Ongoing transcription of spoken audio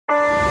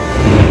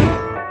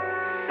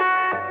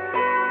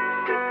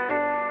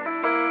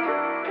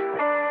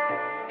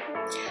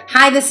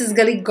Hi, this is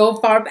Galit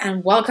Goldfarb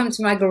and welcome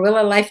to my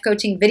Guerrilla Life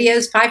Coaching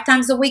videos. 5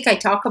 times a week I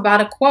talk about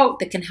a quote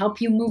that can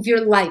help you move your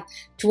life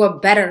to a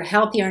better,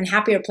 healthier, and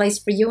happier place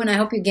for you, and I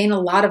hope you gain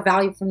a lot of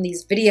value from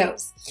these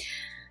videos.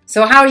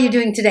 So how are you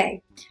doing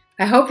today?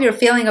 I hope you're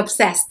feeling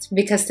obsessed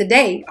because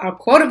today our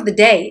quote of the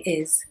day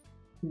is,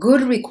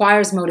 "Good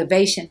requires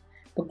motivation,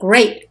 but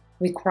great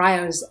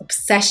requires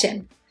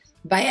obsession,"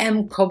 by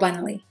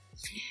Cobanli.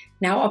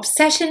 Now,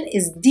 obsession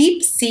is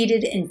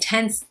deep-seated,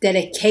 intense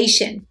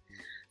dedication.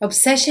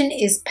 Obsession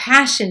is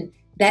passion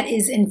that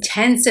is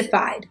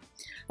intensified.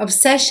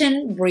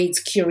 Obsession breeds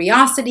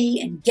curiosity,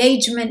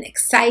 engagement,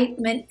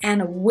 excitement, and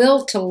a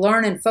will to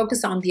learn and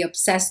focus on the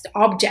obsessed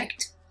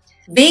object.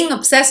 Being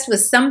obsessed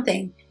with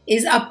something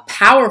is a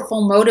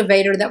powerful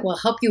motivator that will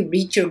help you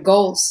reach your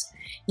goals.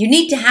 You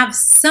need to have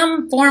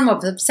some form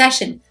of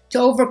obsession to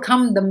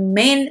overcome the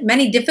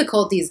many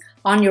difficulties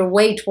on your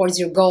way towards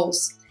your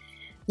goals.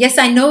 Yes,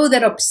 I know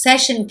that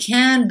obsession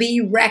can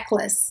be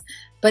reckless,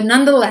 but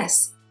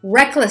nonetheless,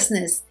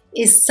 recklessness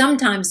is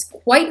sometimes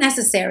quite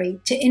necessary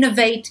to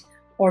innovate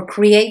or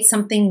create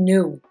something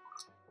new.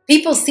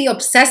 People see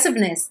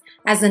obsessiveness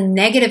as a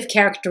negative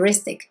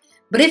characteristic,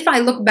 but if I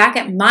look back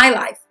at my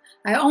life,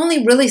 I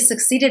only really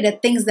succeeded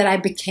at things that I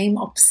became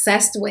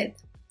obsessed with.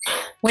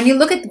 When you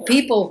look at the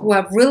people who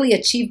have really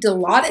achieved a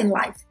lot in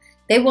life,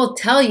 they will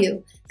tell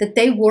you that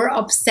they were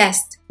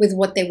obsessed with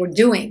what they were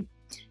doing.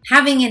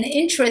 Having an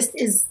interest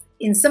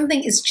in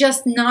something is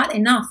just not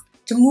enough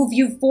to move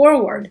you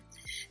forward.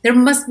 There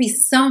must be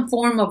some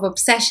form of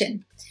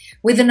obsession.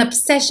 With an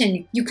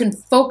obsession, you can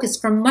focus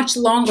for much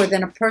longer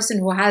than a person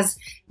who has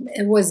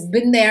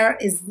been there,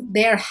 is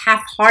there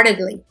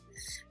half-heartedly.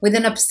 With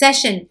an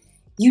obsession,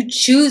 you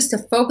choose to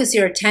focus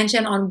your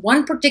attention on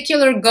one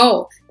particular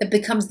goal that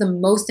becomes the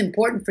most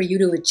important for you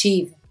to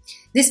achieve.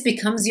 This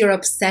becomes your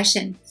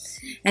obsession.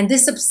 And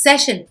this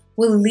obsession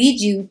will lead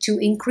you to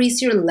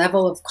increase your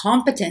level of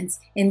competence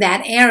in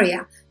that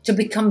area, to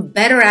become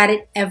better at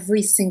it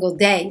every single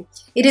day.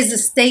 It is a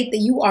state that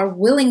you are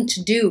willing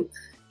to do,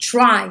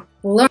 try,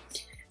 learn,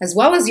 as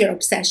well as your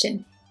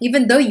obsession.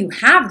 Even though you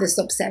have this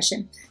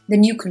obsession,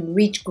 then you can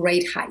reach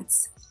great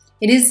heights.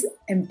 It is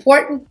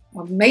important,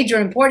 of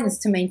major importance,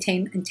 to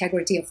maintain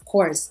integrity, of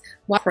course,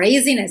 while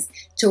craziness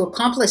to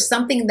accomplish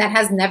something that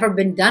has never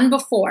been done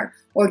before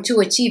or to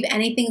achieve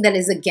anything that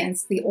is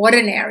against the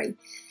ordinary.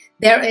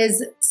 There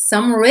is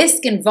some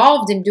risk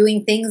involved in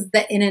doing things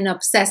that in an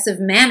obsessive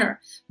manner,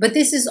 but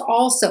this is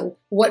also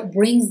what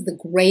brings the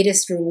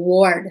greatest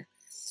reward.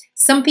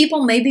 Some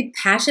people may be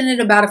passionate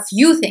about a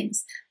few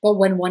things, but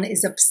when one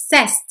is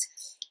obsessed,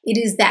 it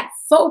is that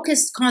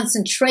focused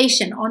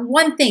concentration on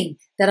one thing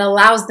that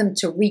allows them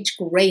to reach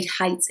great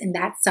heights in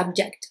that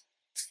subject.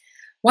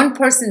 One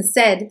person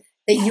said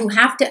that you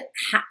have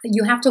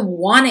to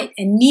want it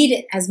and need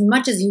it as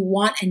much as you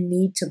want and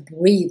need to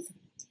breathe.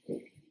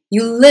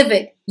 You live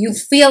it, you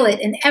feel it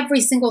in every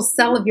single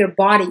cell of your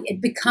body.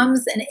 It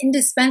becomes an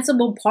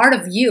indispensable part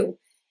of you.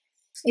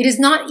 It is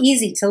not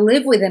easy to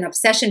live with an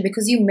obsession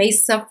because you may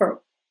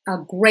suffer a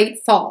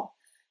great fall.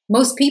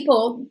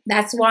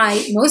 That's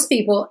why most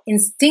people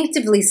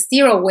instinctively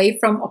steer away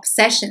from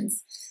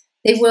obsessions.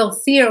 They will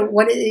fear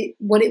what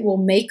it will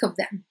make of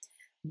them.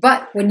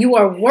 But when you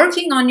are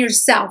working on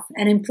yourself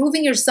and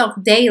improving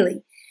yourself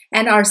daily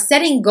and are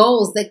setting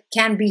goals that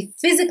can be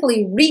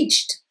physically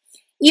reached,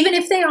 even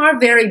if they are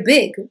very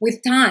big,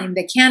 with time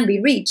that can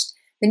be reached,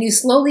 then you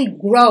slowly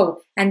grow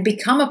and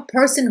become a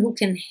person who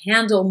can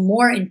handle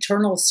more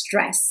internal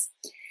stress.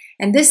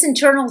 And this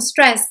internal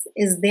stress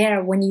is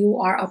there when you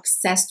are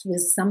obsessed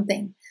with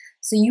something.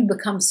 So you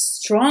become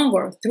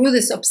stronger through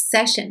this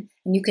obsession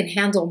and you can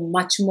handle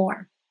much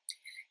more.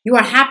 You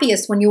are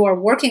happiest when you are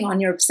working on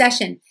your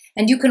obsession,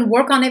 and you can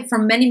work on it for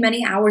many,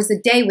 many hours a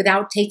day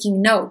without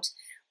taking note.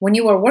 When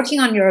you are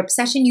working on your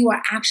obsession, you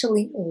are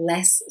actually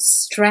less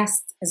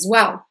stressed as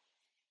well.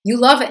 You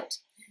love it.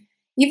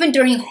 Even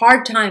during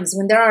hard times,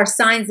 when there are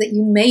signs that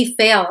you may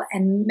fail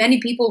and many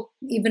people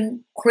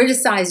even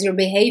criticize your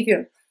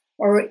behavior,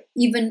 or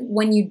even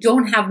when you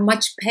don't have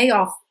much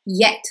payoff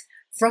yet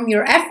from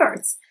your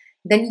efforts,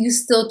 then you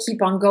still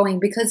keep on going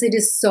because it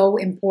is so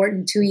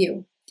important to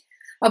you.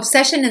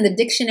 Obsession in the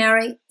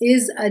dictionary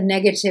is a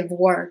negative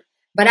word,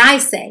 but I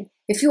say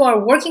if you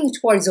are working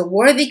towards a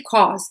worthy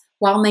cause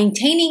while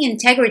maintaining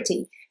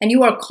integrity and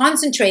you are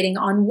concentrating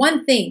on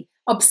one thing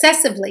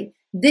obsessively,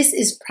 this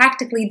is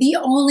practically the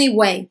only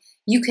way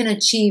you can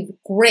achieve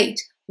great,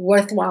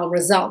 worthwhile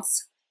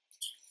results.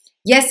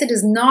 Yes, it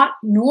is not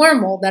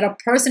normal that a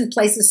person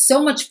places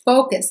so much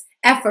focus,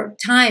 effort,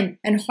 time,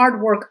 and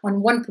hard work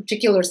on one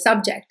particular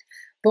subject.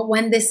 But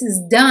when this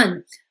is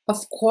done,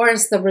 of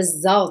course, the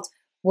result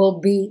will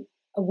be,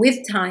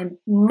 with time,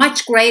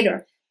 much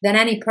greater than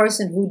any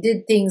person who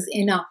did things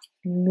in a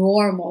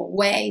normal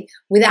way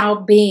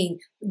without being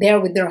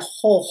there with their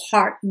whole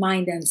heart,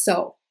 mind, and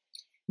soul.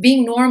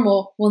 Being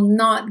normal will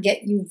not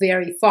get you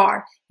very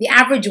far. The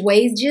average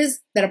wages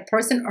that a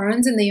person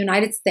earns in the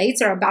United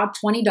States are about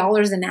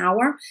 $20 an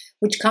hour,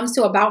 which comes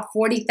to about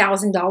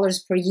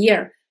 $40,000 per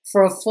year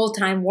for a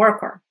full-time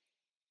worker.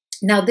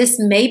 Now, this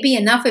may be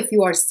enough if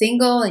you are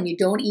single and you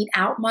don't eat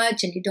out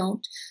much and you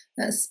don't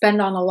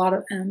spend on a lot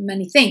of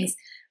many things.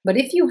 But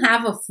if you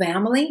have a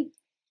family,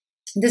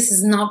 this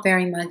is not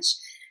very much.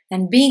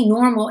 And being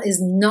normal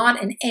is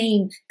not an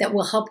aim that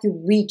will help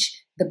you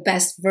reach the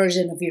best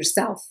version of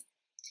yourself.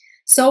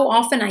 So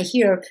often I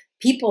hear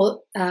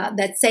people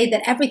that say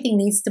that everything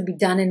needs to be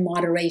done in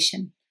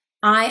moderation.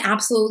 I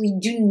absolutely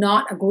do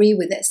not agree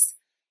with this.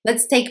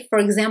 Let's take, for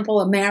example,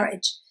 a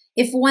marriage.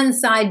 If one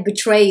side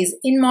betrays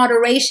in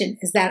moderation,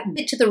 is that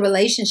to the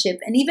relationship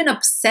and even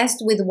obsessed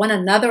with one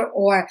another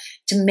or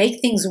to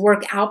make things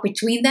work out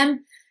between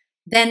them,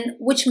 then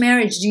which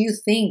marriage do you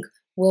think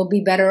will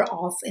be better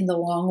off in the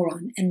long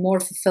run and more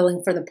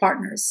fulfilling for the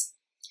partners?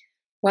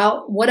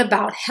 Well, what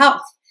about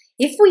health?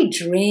 If we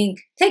drink,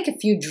 take a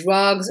few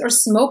drugs, or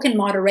smoke in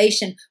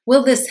moderation,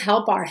 will this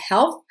help our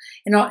health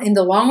in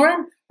the long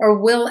run? Or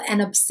will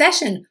an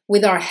obsession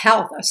with our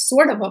health, a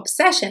sort of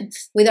obsession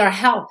with our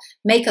health,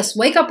 make us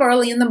wake up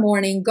early in the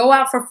morning, go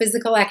out for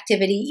physical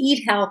activity,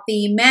 eat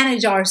healthy,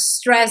 manage our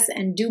stress,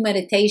 and do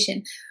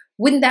meditation?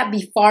 Wouldn't that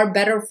be far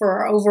better for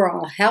our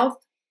overall health?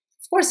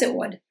 Of course it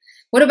would.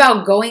 What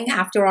about going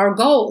after our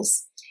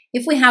goals?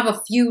 If we have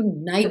a few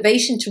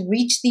motivation to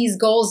reach these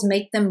goals,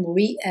 make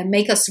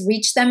us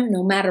reach them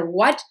no matter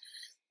what,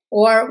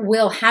 or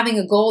will having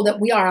a goal that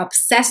we are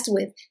obsessed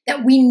with,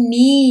 that we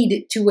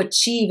need to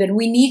achieve and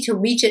we need to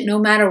reach it no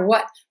matter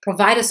what,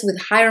 provide us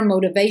with higher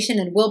motivation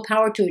and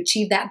willpower to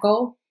achieve that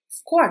goal?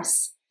 Of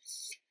course.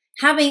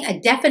 Having a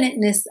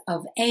definiteness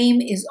of aim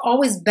is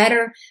always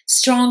better,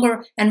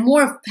 stronger, and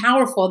more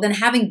powerful than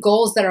having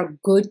goals that are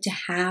good to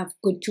have,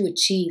 good to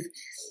achieve,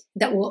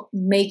 that will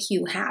make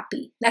you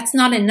happy. That's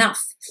not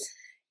enough.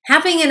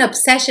 Having an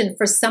obsession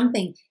for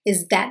something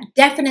is that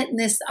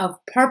definiteness of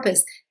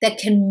purpose that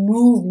can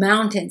move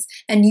mountains.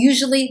 And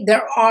usually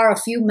there are a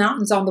few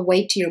mountains on the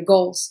way to your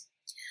goals.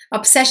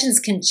 Obsessions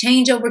can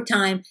change over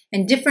time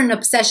and different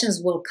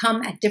obsessions will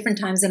come at different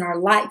times in our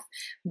life.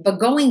 But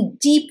going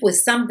deep with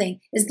something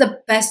is the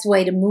best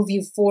way to move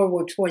you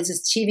forward towards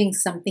achieving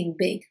something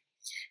big.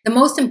 The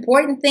most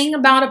important thing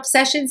about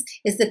obsessions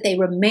is that they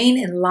remain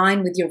in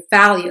line with your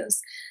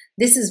values.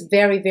 This is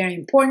very, very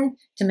important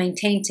to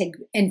maintain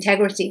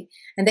integrity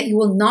and that you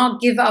will not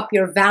give up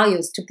your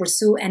values to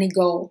pursue any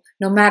goal,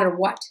 no matter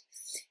what.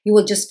 You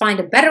will just find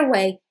a better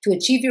way to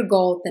achieve your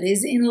goal that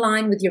is in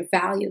line with your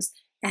values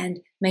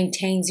and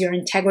maintains your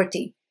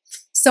integrity.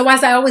 So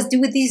as I always do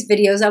with these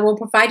videos, I will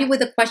provide you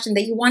with a question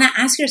that you want to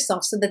ask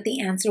yourself so that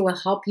the answer will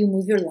help you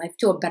move your life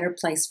to a better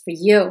place for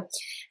you.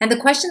 And the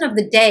question of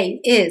the day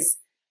is,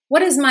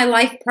 what is my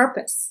life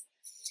purpose?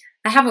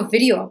 I have a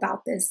video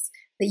about this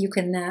that you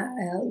can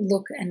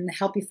look and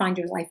help you find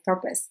your life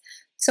purpose.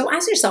 So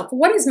ask yourself,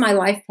 what is my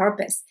life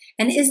purpose?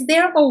 And is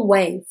there a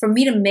way for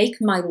me to make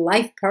my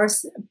life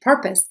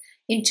purpose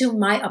into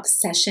my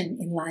obsession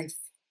in life?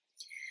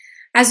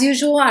 As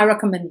usual, I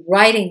recommend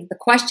writing the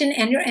question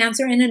and your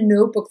answer in a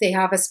notebook they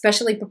have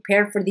especially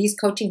prepared for these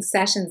coaching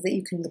sessions that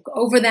you can look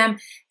over them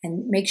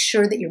and make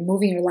sure that you're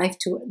moving your life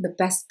to the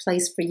best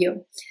place for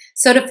you.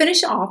 So to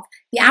finish off,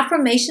 the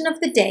affirmation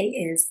of the day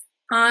is,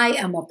 I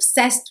am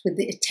obsessed with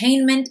the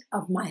attainment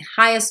of my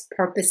highest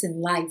purpose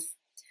in life.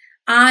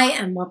 I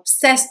am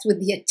obsessed with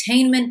the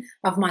attainment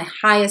of my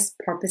highest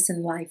purpose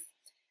in life.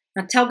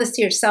 Now tell this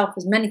to yourself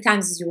as many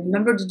times as you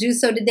remember to do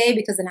so today,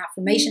 because an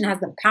affirmation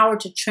has the power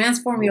to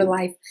transform your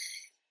life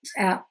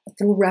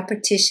through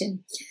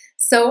repetition.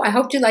 So I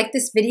hope you liked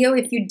this video.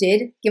 If you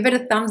did, give it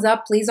a thumbs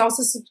up. Please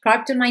also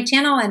subscribe to my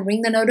channel and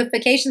ring the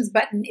notifications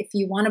button if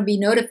you want to be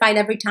notified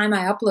every time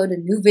I upload a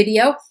new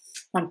video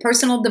on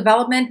personal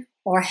development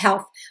or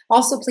health.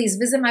 Also, please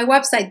visit my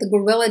website, The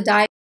Guerrilla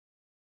Diet.